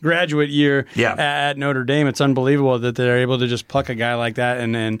extra graduate year at Notre Dame. It's unbelievable that they're able to just pluck a guy like that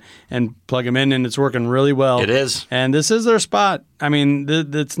and plug him in, and it's working really well. It is. And this is their spot. I mean,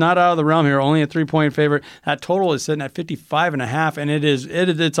 it's not out of the realm here. Only a 3-point favorite. That total is sitting at 55.5, and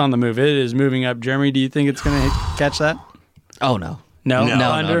it's on the move. It is moving up. Jeremy, do you think it's going to catch that? Oh, no. No.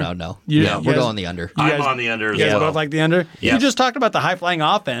 No. We're going the under. I'm on the under as You guys well. both like the under? Yes. You just talked about the high-flying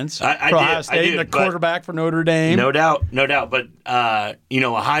offense for Ohio State and the quarterback for Notre Dame. No doubt. But, a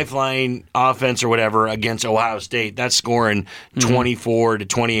high-flying offense or whatever against Ohio State, that's scoring 24 to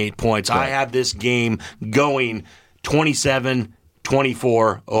 28 points. Right. I have this game going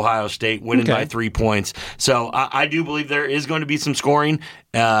 27-24, Ohio State winning by 3 points. So I do believe there is going to be some scoring,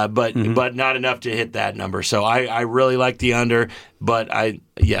 but not enough to hit that number. So I really like the under, but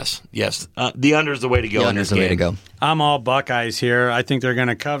yes, the under is the way to go. The under is the way to go. I'm all Buckeyes here. I think they're going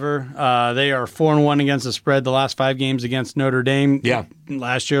to cover. They are 4-1 against the spread the last 5 games against Notre Dame. Yeah.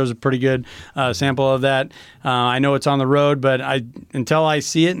 Last year was a pretty good sample of that. I know it's on the road, but until I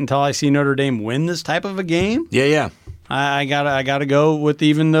see Notre Dame win this type of a game, I gotta go with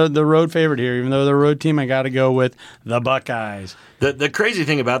even the road favorite here. Even though they're a road team, I gotta go with the Buckeyes. The crazy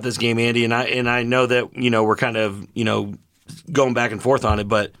thing about this game, Andy, and I know that we're kind of going back and forth on it,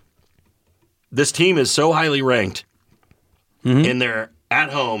 but this team is so highly ranked in their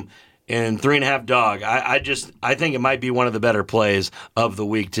at home and 3.5 dog. I think it might be one of the better plays of the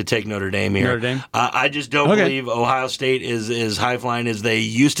week to take Notre Dame here. Notre Dame? I just don't believe Ohio State is as high flying as they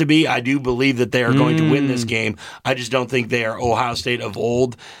used to be. I do believe that they are going to win this game. I just don't think they are Ohio State of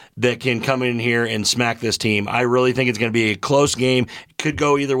old that can come in here and smack this team. I really think it's going to be a close game. It could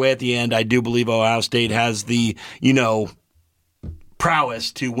go either way at the end. I do believe Ohio State has the,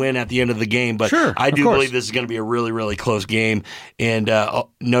 prowess to win at the end of the game, but I do believe this is going to be a really, really close game, and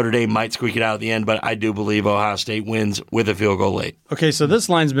Notre Dame might squeak it out at the end, but I do believe Ohio State wins with a field goal late. Okay, so this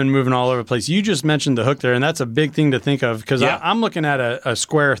line's been moving all over the place. You just mentioned the hook there, and that's a big thing to think of because I'm looking at a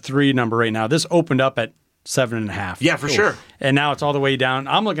square 3 number right now. This opened up at 7.5. Yeah, for sure. And now it's all the way down.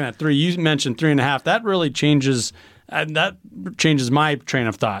 I'm looking at 3. You mentioned 3.5. That really changes. That changes my train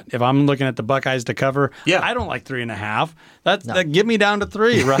of thought. If I'm looking at the Buckeyes to cover, I don't like 3.5. That get me down to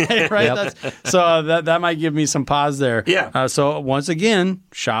 3, right? Right. So that might give me some pause there. Yeah. So once again,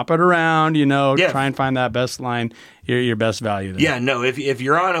 shop it around. Try and find that best line, your best value there. Yeah. No. If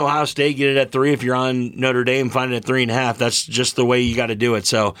you're on Ohio State, get it at 3. If you're on Notre Dame, find it at 3.5. That's just the way you got to do it.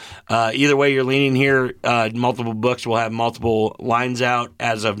 So either way you're leaning here, multiple books will have multiple lines out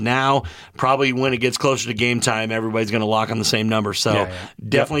as of now. Probably when it gets closer to game time, everybody's going to lock on the same number. So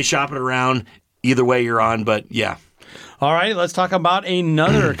definitely shop it around. Either way you're on, but yeah. All right, let's talk about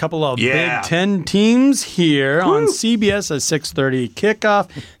a couple of Big Ten teams here on CBS at 6:30 kickoff.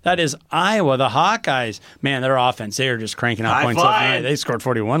 That is Iowa, the Hawkeyes. Man, their offense, they are just cranking out points left and right. They scored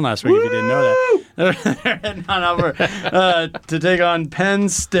 41 last week, if you didn't know that. They're heading on over to take on Penn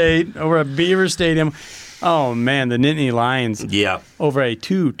State over at Beaver Stadium. Oh, man, the Nittany Lions. Yeah. Over a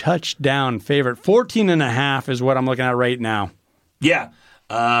 2-touchdown favorite. 14.5 is what I'm looking at right now. Yeah.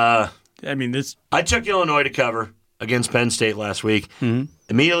 I took Illinois to cover against Penn State last week.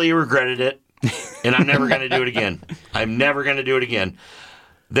 Immediately regretted it, and I'm never going to do it again. I'm never going to do it again.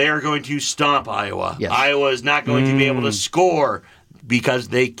 They are going to stomp Iowa. Yes. Iowa is not going to be able to score because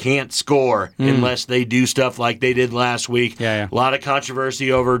they can't score unless they do stuff like they did last week. Yeah. A lot of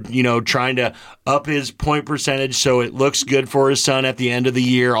controversy over, trying to up his point percentage so it looks good for his son at the end of the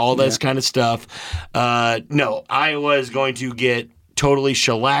year, all this kind of stuff. No, Iowa is going to get totally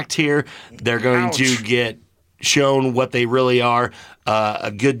shellacked here. They're going to get shown what they really are,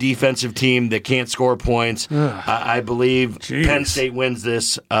 a good defensive team that can't score points. I believe Penn State wins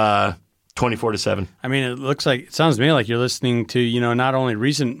this 24-7. I mean, it sounds to me like you're listening to, not only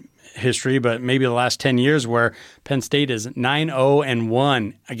recent history, but maybe the last 10 years where Penn State is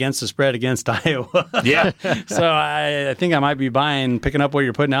 9-0-1 against the spread against Iowa. Yeah. So I think I might be picking up what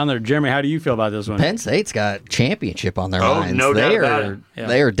you're putting down there. Jeremy, how do you feel about this one? Penn State's got championship on their minds. No doubt about it. Yeah.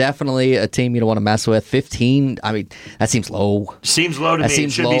 They are definitely a team you don't want to mess with. 15, I mean, that seems low. Seems low to me.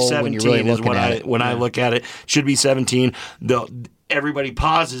 It should be 17 when I look at it. Should be 17. Everybody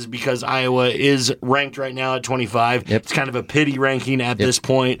pauses because Iowa is ranked right now at 25. Yep. It's kind of a pity ranking at this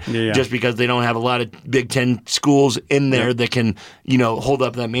point, just because they don't have a lot of Big Ten schools in there that can, hold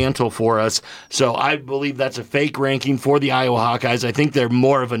up that mantle for us. So I believe that's a fake ranking for the Iowa Hawkeyes. I think they're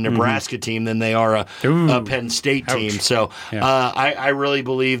more of a Nebraska team than they are a Penn State team. So I really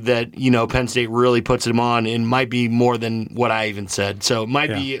believe that, Penn State really puts them on and might be more than what I even said. So it might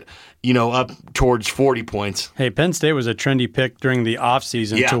be up towards 40 points. Hey, Penn State was a trendy pick during the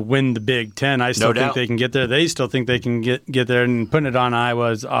offseason to win the Big Ten. I still think they can get there. They still think they can get there, and putting it on Iowa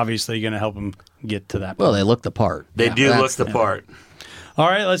is obviously going to help them get to that point. Well, they look the part. They do look the part. All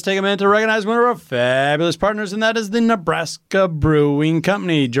right, let's take a minute to recognize one of our fabulous partners, and that is the Nebraska Brewing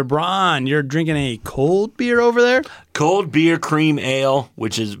Company. Jabron, you're drinking a cold beer over there? Cold beer cream ale,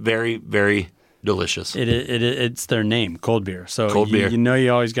 which is very, very delicious. It's their name, cold beer. So cold beer.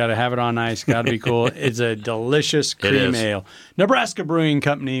 You always got to have it on ice. Got to be cool. It's a delicious cream ale. Nebraska Brewing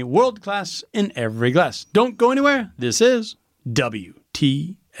Company, world class in every glass. Don't go anywhere. This is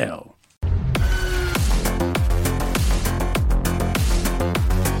WTL.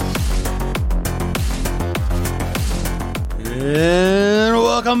 And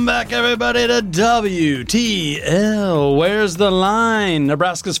welcome back, everybody, to WTL. Where's the line?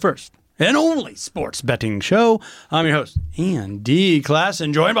 Nebraska's first and only sports betting show. I'm your host, Andy Class,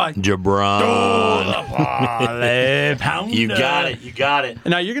 and joined by Jabron. The Parlay Pounder. You got it.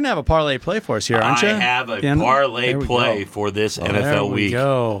 Now, you're going to have a parlay play for us here, aren't you? I have a parlay play for this NFL week. There we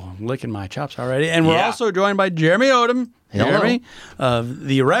go. Licking my chops already. And we're also joined by Jeremy Odem. Hello. Jeremy of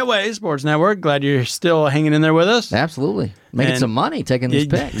the Right Way Sports Network. Glad you're still hanging in there with us. Absolutely. Making some money taking these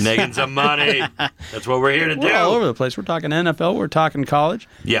picks. Making some money. That's what we're here to do. We're all over the place. We're talking NFL. We're talking college.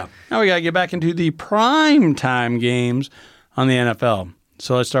 Yeah. Now we got to get back into the prime time games on the NFL.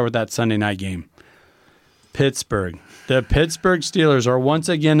 So let's start with that Sunday night game. Pittsburgh. The Pittsburgh Steelers are once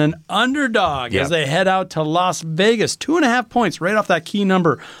again an underdog as they head out to Las Vegas. 2.5 points right off that key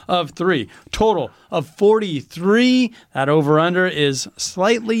number of 3. Total of 43. That over-under is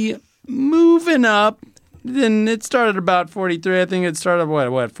slightly moving up. Then it started about 43. I think it started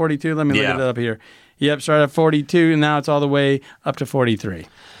what 42? Let me look it up here. Yep, started at 42, and now it's all the way up to 43.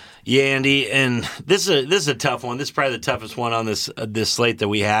 Yeah, Andy, and this is a tough one. This is probably the toughest one on this slate that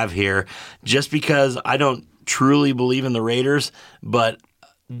we have here, just because I don't truly believe in the Raiders, but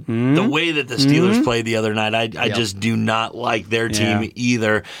the way that the Steelers played the other night, I just do not like their team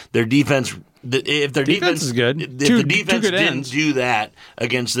either. Their defense. If their defense is good, if the defense didn't do that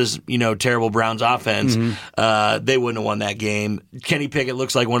against this terrible Browns offense, they wouldn't have won that game. Kenny Pickett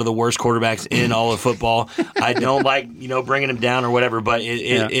looks like one of the worst quarterbacks in all of football. I don't like bringing him down or whatever, but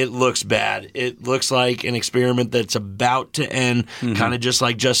it looks bad. It looks like an experiment that's about to end, kind of just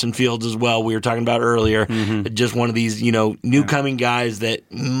like Justin Fields as well. We were talking about earlier, just one of these new coming guys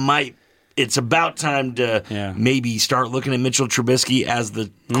that might. It's about time to maybe start looking at Mitchell Trubisky as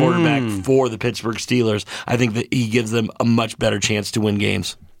the quarterback for the Pittsburgh Steelers. I think that he gives them a much better chance to win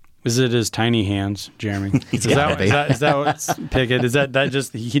games. Is it his tiny hands, Jeremy? Is that what's Pickett? Is that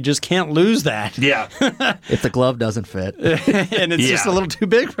just he just can't lose that? Yeah. If the glove doesn't fit. And it's just a little too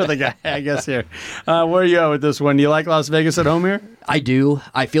big for the guy, I guess, here. Where are you at with this one? Do you like Las Vegas at home here? I do.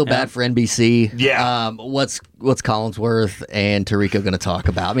 I feel bad for NBC. Yeah. What's Collinsworth and Tirico going to talk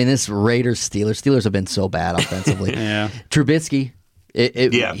about? I mean, this Steelers have been so bad offensively. Trubisky,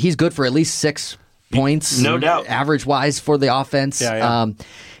 he's good for at least 6 points. No doubt. Average-wise for the offense.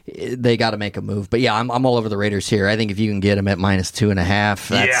 they got to make a move. But yeah, I'm all over the Raiders here. I think if you can get them at -2.5,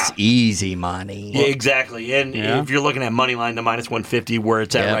 that's easy money. Yeah, exactly. And if you're looking at money line to -150 where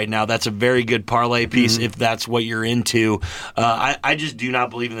it's at right now, that's a very good parlay piece if that's what you're into. I just do not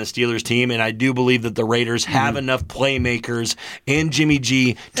believe in the Steelers team, and I do believe that the Raiders have enough playmakers and Jimmy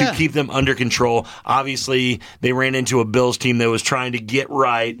G to keep them under control. Obviously, they ran into a Bills team that was trying to get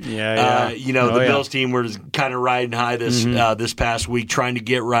right. The Bills team was kind of riding high this past week, trying to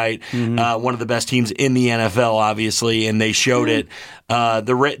get right. One of the best teams in the NFL, obviously, and they showed it.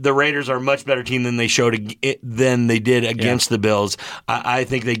 The Raiders are a much better team than they did against the Bills. I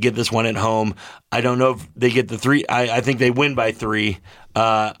think they get this one at home. I don't know if they get the 3. I think they win by 3.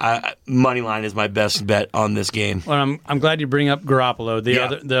 Money line is my best bet on this game. Well, I'm glad you bring up Garoppolo,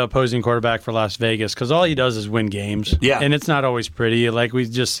 the opposing quarterback for Las Vegas, because all he does is win games. Yeah, and it's not always pretty. Like we've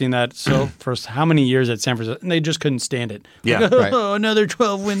just seen that for how many years at San Francisco, and they just couldn't stand it. Yeah, like, another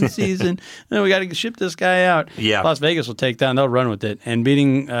 12-win season. We got to ship this guy out. Yeah, Las Vegas will take that and they'll run with it. And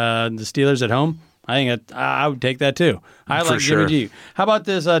beating the Steelers at home, I think I would take that too. I like Jimmy G. How about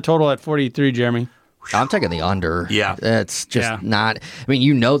this total at 43, Jeremy? I'm taking the under. Yeah. That's just not. I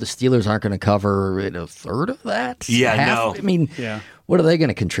mean, the Steelers aren't going to cover a third of that. Yeah, half. I mean, what are they going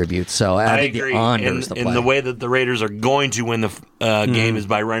to contribute? So I think agree. The under is the play. And the way that the Raiders are going to win the game is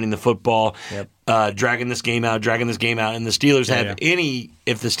by running the football, dragging this game out. And the Steelers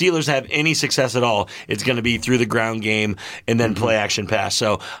if the Steelers have any success at all, it's going to be through the ground game and then play action pass.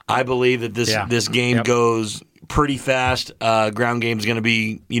 So I believe that this game goes pretty fast. Ground game is going to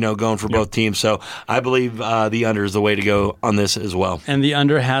be, going for both teams. So I believe the under is the way to go on this as well. And the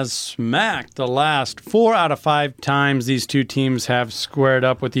under has smacked the last 4 out of 5 times these two teams have squared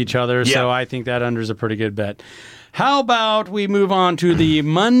up with each other. So I think that under is a pretty good bet. How about we move on to the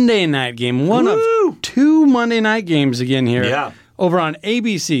Monday night game? One of 2 Monday night games again here. Yeah. Over on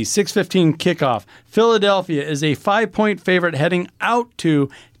ABC, 6:15 kickoff. Philadelphia is a 5-point favorite heading out to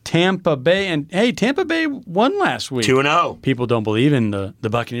Tampa Bay. And, hey, Tampa Bay won last week. 2-0. People don't believe in the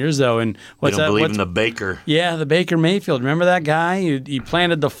Buccaneers, though. And they don't believe in the Baker. Yeah, the Baker Mayfield. Remember that guy? He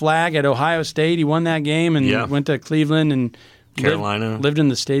planted the flag at Ohio State. He won that game and went to Cleveland and Carolina. Lived in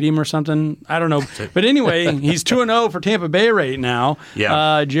the stadium or something. I don't know. But anyway, he's 2-0 for Tampa Bay right now.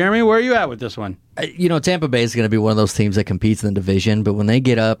 Yeah. Jeremy, where are you at with this one? Tampa Bay is going to be one of those teams that competes in the division, but when they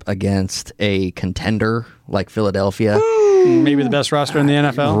get up against a contender like Philadelphia, maybe the best roster in the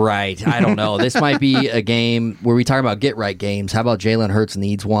NFL. Right. I don't know. This might be a game where we talk about get-right games. How about Jalen Hurts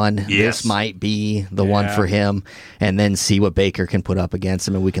needs one? Yes. This might be the one for him, and then see what Baker can put up against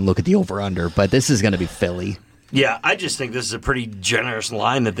him, and we can look at the over-under. But this is going to be Philly. Yeah, I just think this is a pretty generous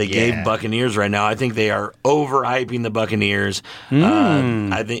line that they gave Buccaneers right now. I think they are overhyping the Buccaneers.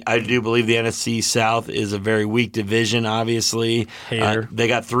 I do believe the NFC South is a very weak division. Obviously, they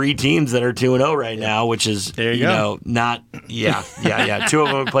got 3 teams that are 2-0 right now, which is not. Yeah. 2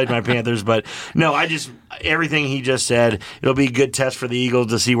 of them played my Panthers, but no, everything he just said. It'll be a good test for the Eagles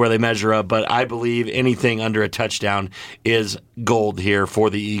to see where they measure up. But I believe anything under a touchdown is gold here for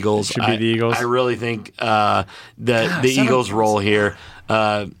the Eagles. It should be the Eagles. I really think the Eagles roll here.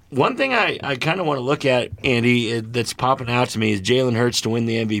 One thing I kind of want to look at, Andy, that's popping out to me is Jalen Hurts to win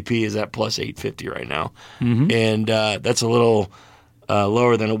the MVP is at plus 850 right now. And that's a little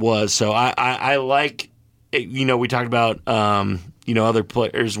lower than it was. So I like, we talked about, other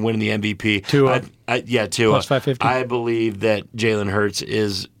players winning the MVP. Tua. Tua. Plus 550. I believe that Jalen Hurts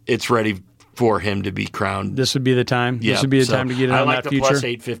it's ready for him to be crowned. This would be the time. Yeah. This would be the time to get in on that future. I like the plus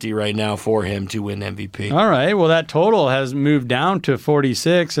 850 right now for him to win MVP. All right. Well, that total has moved down to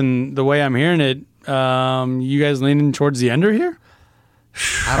 46, and the way I'm hearing it, you guys leaning towards the under here?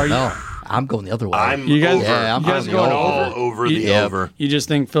 I don't know. I'm going the other way. I'm going over the over. You just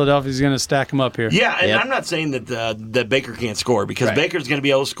think Philadelphia's going to stack them up here? Yeah, and I'm not saying that Baker can't score because Baker's going to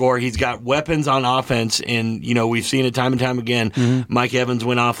be able to score. He's got weapons on offense, and we've seen it time and time again. Mike Evans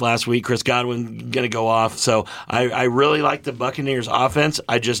went off last week. Chris Godwin going to go off. So I really like the Buccaneers' offense.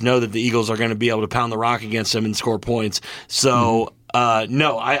 I just know that the Eagles are going to be able to pound the rock against them and score points. So.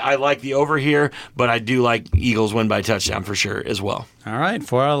 No, I like the over here, but I do like Eagles win by touchdown for sure as well. All right.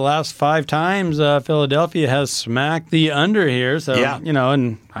 4 out of the last 5 times, Philadelphia has smacked the under here. So,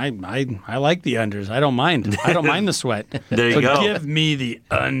 and I like the unders. I don't mind. I don't mind the sweat. There you go. Give me the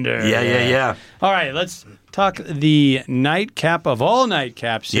under. Yeah. All right. Let's talk the nightcap of all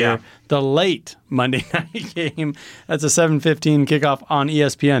nightcaps here. Yeah. The late Monday night game. That's a 7:15 kickoff on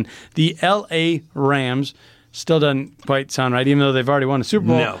ESPN. The L.A. Rams. Still doesn't quite sound right, even though they've already won a Super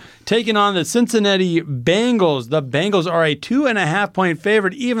Bowl. No. taking on the Cincinnati Bengals. The Bengals are a 2.5-point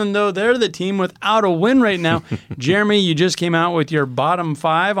favorite, even though they're the team without a win right now. Jeremy, you just came out with your bottom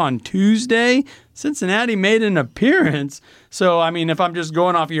 5 on Tuesday. Cincinnati made an appearance. So, I mean, if I'm just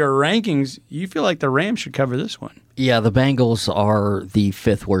going off your rankings, you feel like the Rams should cover this one. Yeah, the Bengals are the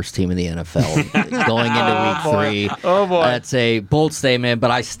 5th worst team in the NFL going into week 3. Oh, boy. That's a bold statement,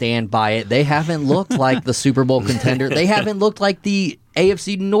 but I stand by it. They haven't looked like the Super Bowl contender. They haven't looked like the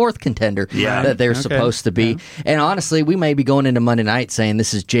AFC North contender that they're supposed to be. Yeah. And honestly, we may be going into Monday night saying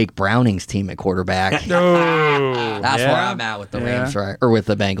this is Jake Browning's team at quarterback. That's where I'm at with the Rams or with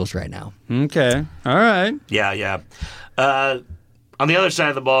the Bengals right now. Okay. All right. Yeah. On the other side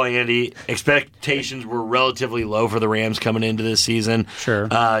of the ball, Andy, expectations were relatively low for the Rams coming into this season. Sure.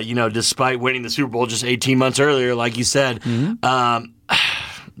 Despite winning the Super Bowl just 18 months earlier, like you said,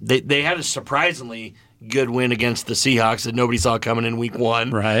 they had a surprisingly good win against the Seahawks that nobody saw coming in week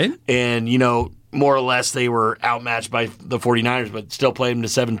 1. Right. And, more or less they were outmatched by the 49ers, but still played them to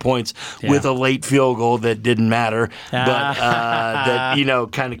 7 points with a late field goal that didn't matter. But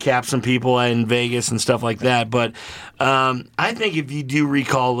that, kind of capped some people in Vegas and stuff like that. But I think if you do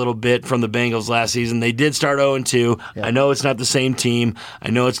recall a little bit from the Bengals last season, they did start 0-2. Yeah. I know it's not the same team. I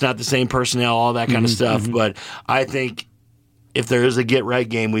know it's not the same personnel, all that kind of stuff. But I think if there is a get-right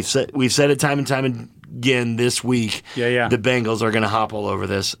game, we've said it time and time again this week, the Bengals are going to hop all over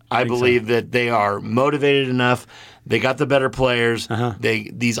this. I believe that they are motivated enough. They got the better players.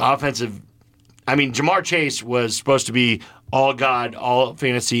 These offensive – Jamar Chase was supposed to be all God, all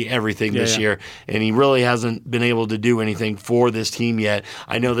fantasy, everything this year, and he really hasn't been able to do anything for this team yet.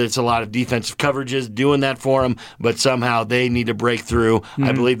 I know that it's a lot of defensive coverages doing that for him, but somehow they need to break through.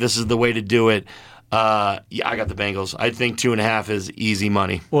 I believe this is the way to do it. I got the Bengals. I think 2.5 is easy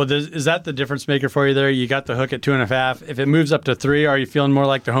money. Well, is that the difference maker for you there? You got the hook at 2.5. If it moves up to 3, are you feeling more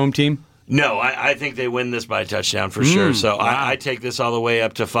like the home team? No, I think they win this by a touchdown for sure. So I take this all the way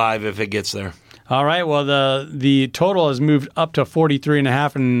up to 5 if it gets there. All right. Well, the total has moved up to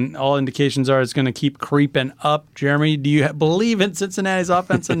 43.5, and all indications are it's going to keep creeping up. Jeremy, do you believe in Cincinnati's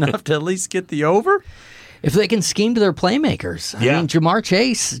offense enough to at least get the over? If they can scheme to their playmakers, I mean, Jamar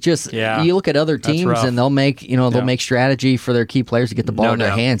Chase. You look at other teams and they'll make make strategy for their key players to get the ball in their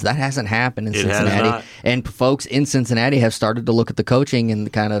hands. That hasn't happened in Cincinnati, and folks in Cincinnati have started to look at the coaching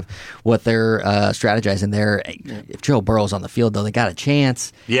and kind of what they're strategizing there. If Joe Burrow's on the field, though, they got a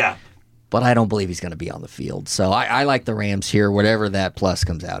chance. Yeah. But I don't believe he's going to be on the field. So I like the Rams here, whatever that plus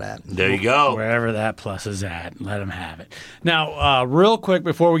comes out at. There you go. Wherever that plus is at, let them have it. Now, real quick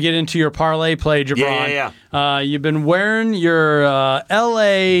before we get into your parlay play, Jabron, you've been wearing your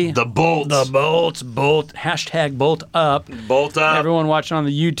L.A. The Bolts. Bolt. Hashtag Bolt Up. Bolt Up. Everyone watching on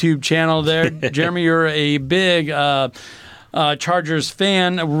the YouTube channel there. Jeremy, you're a big Chargers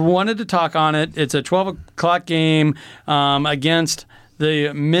fan. Wanted to talk on it. It's a 12 o'clock game against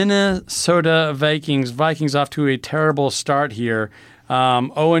the Minnesota Vikings. Vikings off to a terrible start here.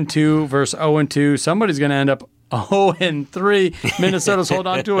 0-2 versus 0-2. Somebody's going to end up 0-3. Minnesota's hold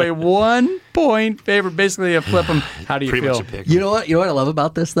on to a 1-point favorite. Basically, a flip them. How do you feel? You know what I love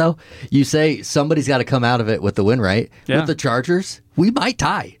about this, though? You say somebody's got to come out of it with the win, right? Yeah. With the Chargers, we might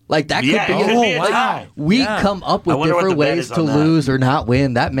tie. Like, that could be wow. We come up with different ways to lose or not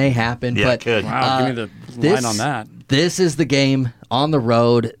win. That may happen. Yeah, but it could. Wow, give me the line on that. This is the game on the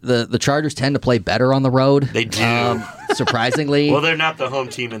road. The Chargers tend to play better on the road. They do. Surprisingly. Well, they're not the home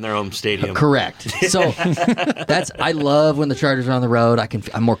team in their home stadium. Correct. So I love when the Chargers are on the road.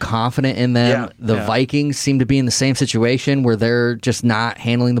 I'm more confident in them. The Vikings seem to be in the same situation where they're just not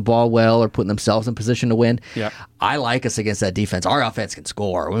handling the ball well or putting themselves in position to win. Yeah. I like us against that defense. Our offense can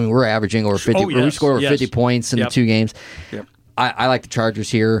score. I mean, we're averaging over 50. We scored over 50 points in the 2 games. Yep. I like the Chargers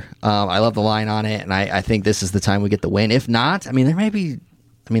here. I love the line on it, and I think this is the time we get the win. If not, there may be.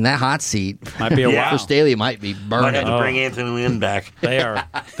 That hot seat might be a while. For Staley might be burning. Might have to bring Anthony Lynn back. They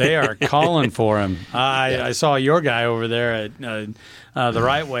are calling for him. I saw your guy over there at the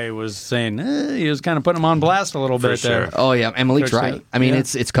Right Way was saying he was kind of putting him on blast a little bit there. Oh yeah, and Malik's right.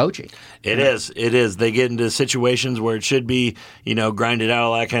 It's coaching. It is. They get into situations where it should be, grinded out,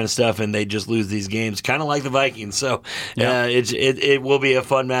 all that kind of stuff, and they just lose these games, kind of like the Vikings. So it will be a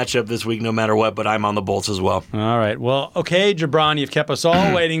fun matchup this week no matter what, but I'm on the Bolts as well. All right. Well, okay, Jabron, you've kept us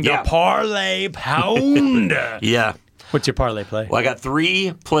all waiting. The Parlay Pound. Yeah. What's your parlay play? Well, I got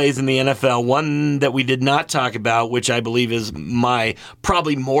 3 plays in the NFL. One that we did not talk about, which I believe is my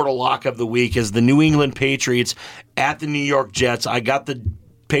probably mortal lock of the week, is the New England Patriots at the New York Jets. I got the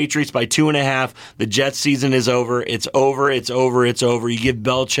Patriots by 2.5. The Jets season is over. It's over. It's over. It's over. You give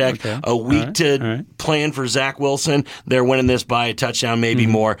Belichick a week to plan for Zach Wilson. They're winning this by a touchdown, maybe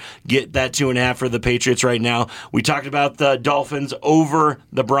more. Get that 2.5 for the Patriots right now. We talked about the Dolphins over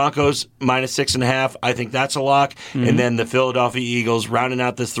the Broncos minus 6.5. I think that's a lock. And then the Philadelphia Eagles rounding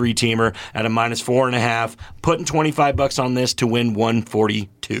out this 3-teamer at a minus 4.5. Putting $25 on this to win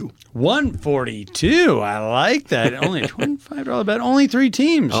 142. 142. I like that. Only a $25 bet. Only 3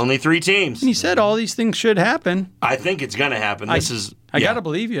 teams. Only 3 teams. And you said all these things should happen. I think it's going to happen. I got to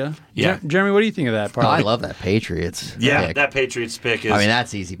believe you. Yeah. Jeremy, what do you think of that part? I love that Patriots pick. That Patriots pick is... I mean,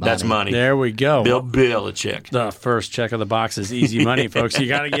 that's easy money. That's money. There we go. Bill Belichick. The first check of the box is easy money, folks. You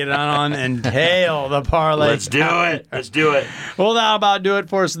got to get on and tail the parlay. Let's do it. Let's do it. Well, that'll about do it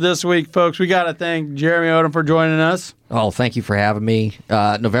for us this week, folks. We got to thank Jeremy Odem for joining us. Oh, thank you for having me.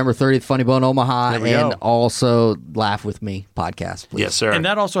 November 30th, Funny Bone Omaha, and also Laugh With Me podcast, please. Yes, sir. And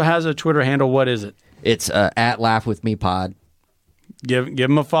that also has a Twitter handle. What is it? It's at Laugh With Me Pod. Give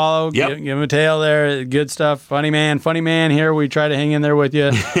him a follow. Yep. Give him a tail there. Good stuff. Funny man here. We try to hang in there with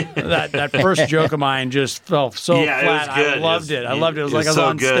you. that first joke of mine just fell so flat. It was good. I loved it. It was like I was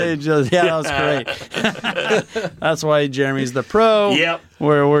on stage. Yeah, that was great. That's why Jeremy's the pro. Yep.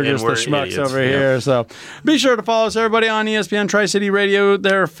 We're just the schmucks idiots, over here. So be sure to follow us, everybody, on ESPN Tri-City Radio,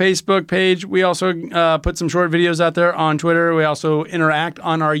 their Facebook page. We also put some short videos out there on Twitter. We also interact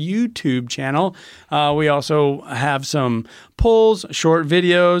on our YouTube channel. We also have some polls, short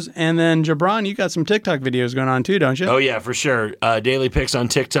videos, and then Jabron, you got some TikTok videos going on too, don't you? Oh, yeah, for sure. Daily picks on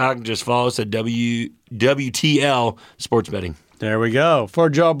TikTok. Just follow us at WTL Sports Betting. There we go. For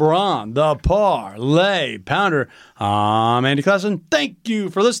Jabron, the Parlay Pounder, I'm Andy Klassen. Thank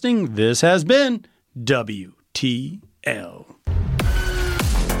you for listening. This has been WTL.